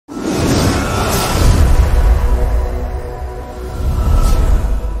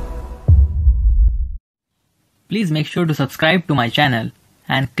Please make sure to subscribe to my channel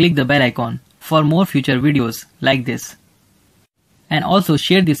and click the bell icon for more future videos like this. And also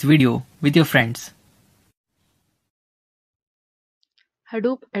share this video with your friends.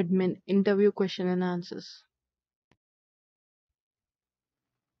 Hadoop Admin Interview Question and Answers.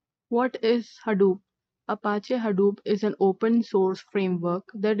 What is Hadoop? Apache Hadoop is an open source framework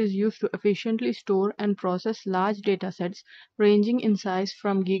that is used to efficiently store and process large datasets ranging in size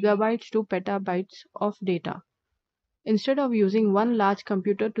from gigabytes to petabytes of data. Instead of using one large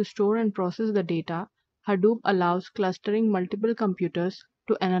computer to store and process the data, Hadoop allows clustering multiple computers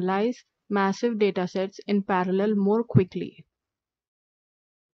to analyze massive datasets in parallel more quickly.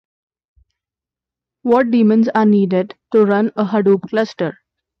 What daemons are needed to run a Hadoop cluster?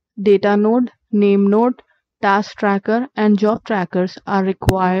 Datanode, NameNode, task tracker, and job trackers are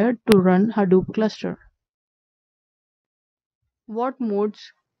required to run Hadoop cluster. What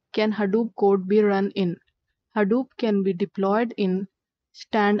modes can Hadoop code be run in? Hadoop can be deployed in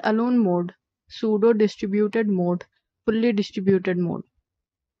standalone mode, pseudo-distributed mode, fully distributed mode.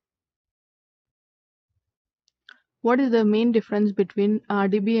 What is the main difference between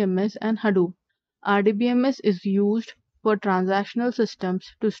RDBMS and Hadoop? RDBMS is used for transactional systems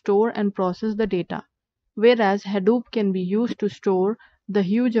to store and process the data, whereas Hadoop can be used to store the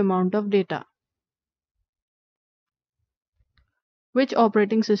huge amount of data. Which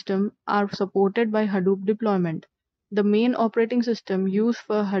operating systems are supported by Hadoop deployment? The main operating system used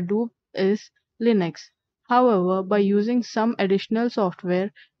for Hadoop is Linux. However, by using some additional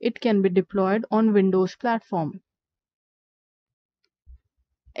software, it can be deployed on Windows platform.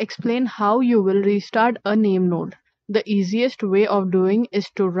 Explain how you will restart a NameNode. The easiest way of doing is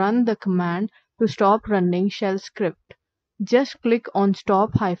to run the command to stop running shell script. Just click on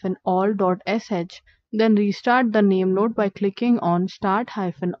stop-all.sh, then restart the NameNode by clicking on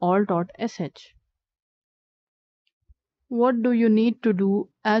start-all.sh. What do you need to do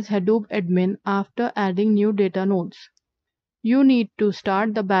as Hadoop admin after adding new data nodes? You need to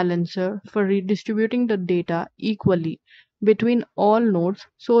start the balancer for redistributing the data equally between all nodes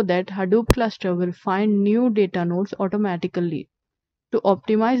so that Hadoop cluster will find new data nodes automatically. To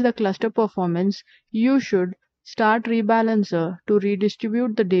optimize the cluster performance, you should start rebalancer to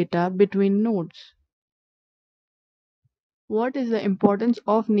redistribute the data between nodes. What is the importance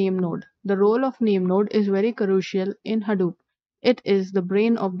of NameNode? The role of NameNode is very crucial in Hadoop. It is the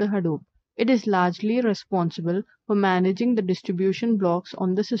brain of the Hadoop. It is largely responsible for managing the distribution blocks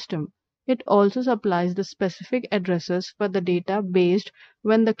on the system. It also supplies the specific addresses for the data based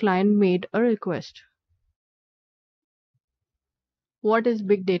when the client made a request. What is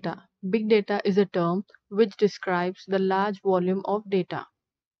big data? Big data is a term which describes the large volume of data.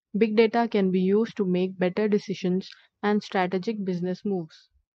 Big data can be used to make better decisions and strategic business moves.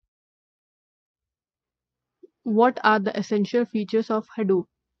 What are the essential features of Hadoop?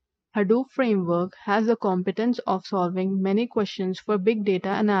 Hadoop framework has the competence of solving many questions for big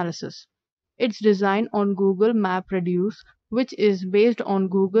data analysis. It's designed on Google MapReduce, which is based on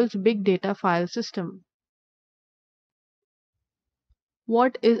Google's big data file system.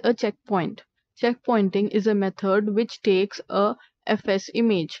 What is a checkpoint? Checkpointing is a method which takes a FS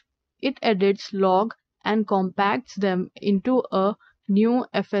image. It edits log and compacts them into a new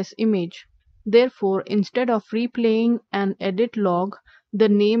FS image. Therefore, instead of replaying an edit log, the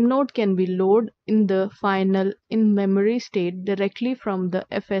NameNode can be loaded in the final in-memory state directly from the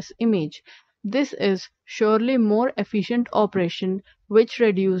FS image. This is surely more efficient operation which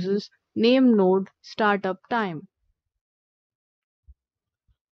reduces NameNode startup time.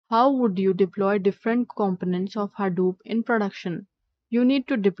 How would you deploy different components of Hadoop in production? You need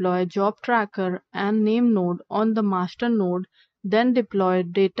to deploy job tracker and NameNode on the master node, then deploy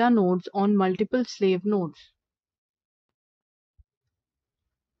data nodes on multiple slave nodes.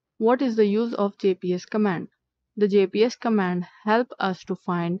 What is the use of JPS command? The JPS command helps us to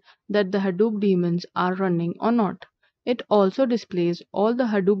find that the Hadoop daemons are running or not. It also displays all the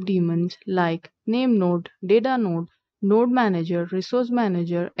Hadoop daemons like NameNode, datanode, node manager, resource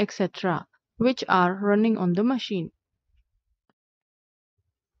manager, etc., which are running on the machine.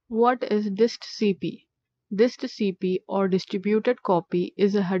 What is distcp? Distcp or distributed copy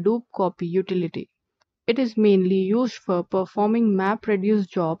is a Hadoop copy utility. It is mainly used for performing MapReduce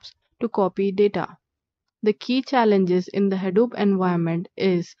jobs to copy data. The key challenges in the Hadoop environment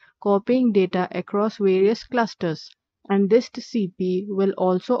is copying data across various clusters, and distcp will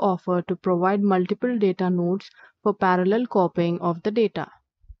also offer to provide multiple data nodes for parallel copying of the data.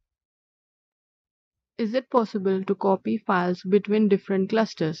 Is it possible to copy files between different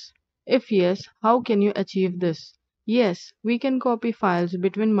clusters? If yes, how can you achieve this? Yes, we can copy files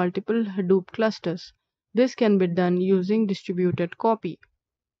between multiple Hadoop clusters. This can be done using distributed copy.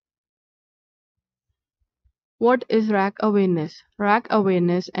 What is rack awareness? Rack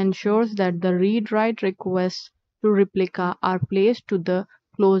awareness ensures that the read-write requests to replica are placed to the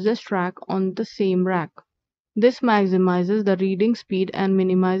closest rack on the same rack. This maximizes the reading speed and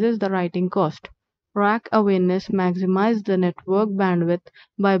minimizes the writing cost. Rack awareness maximizes the network bandwidth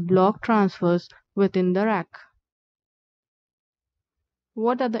by block transfers within the rack.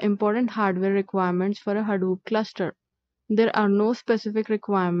 What are the important hardware requirements for a Hadoop cluster? There are no specific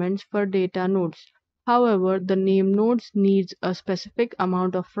requirements for data nodes. However, the NameNodes needs a specific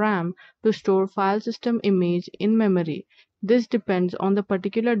amount of RAM to store file system image in memory. This depends on the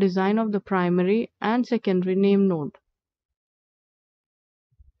particular design of the primary and secondary NameNode.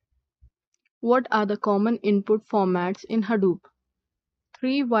 What are the common input formats in Hadoop?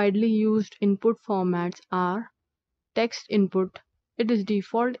 Three widely used input formats are text input. It is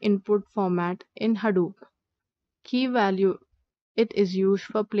default input format in Hadoop. Key value. It is used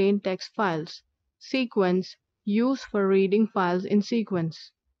for plain text files. Sequence, used for reading files in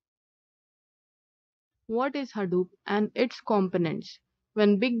sequence. What is Hadoop and its components?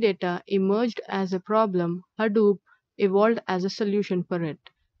 When big data emerged as a problem, Hadoop evolved as a solution for it.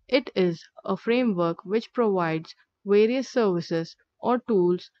 It is a framework which provides various services or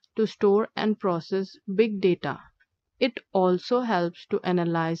tools to store and process big data. It also helps to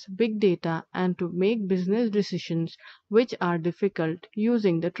analyze big data and to make business decisions which are difficult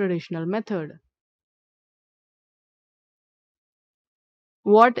using the traditional method.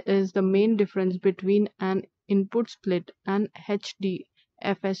 What is the main difference between an input split and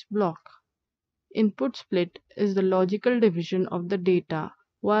HDFS block? Input split is the logical division of the data,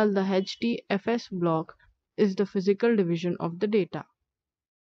 while the HDFS block is the physical division of the data.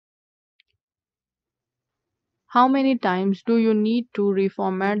 How many times do you need to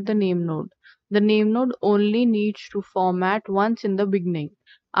reformat the NameNode? The NameNode only needs to format once in the beginning.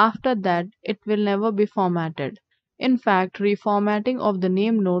 After that, it will never be formatted. In fact, reformatting of the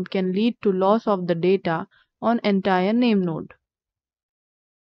NameNode can lead to loss of the data on entire NameNode.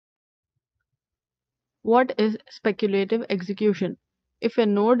 What is speculative execution? If a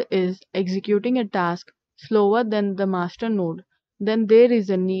node is executing a task slower than the master node, then there is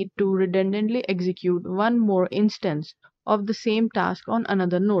a need to redundantly execute one more instance of the same task on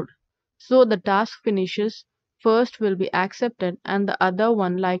another node. So the task finishes first will be accepted and the other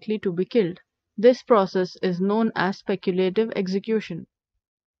one likely to be killed. This process is known as speculative execution.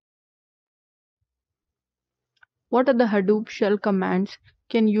 What are the Hadoop shell commands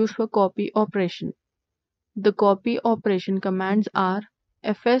can use for copy operation? The copy operation commands are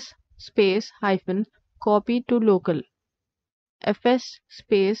fs space hyphen copy to local, fs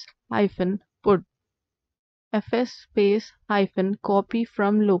space hyphen put, fs space hyphen copy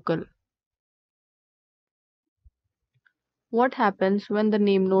from local. What happens when the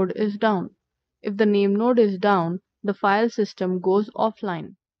NameNode is down? If the NameNode is down, the file system goes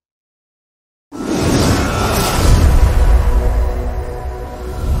offline.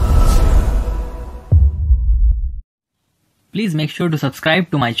 Please make sure to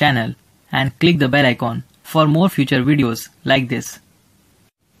subscribe to my channel and click the bell icon for more future videos like this.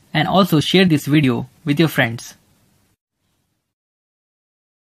 And also share this video with your friends.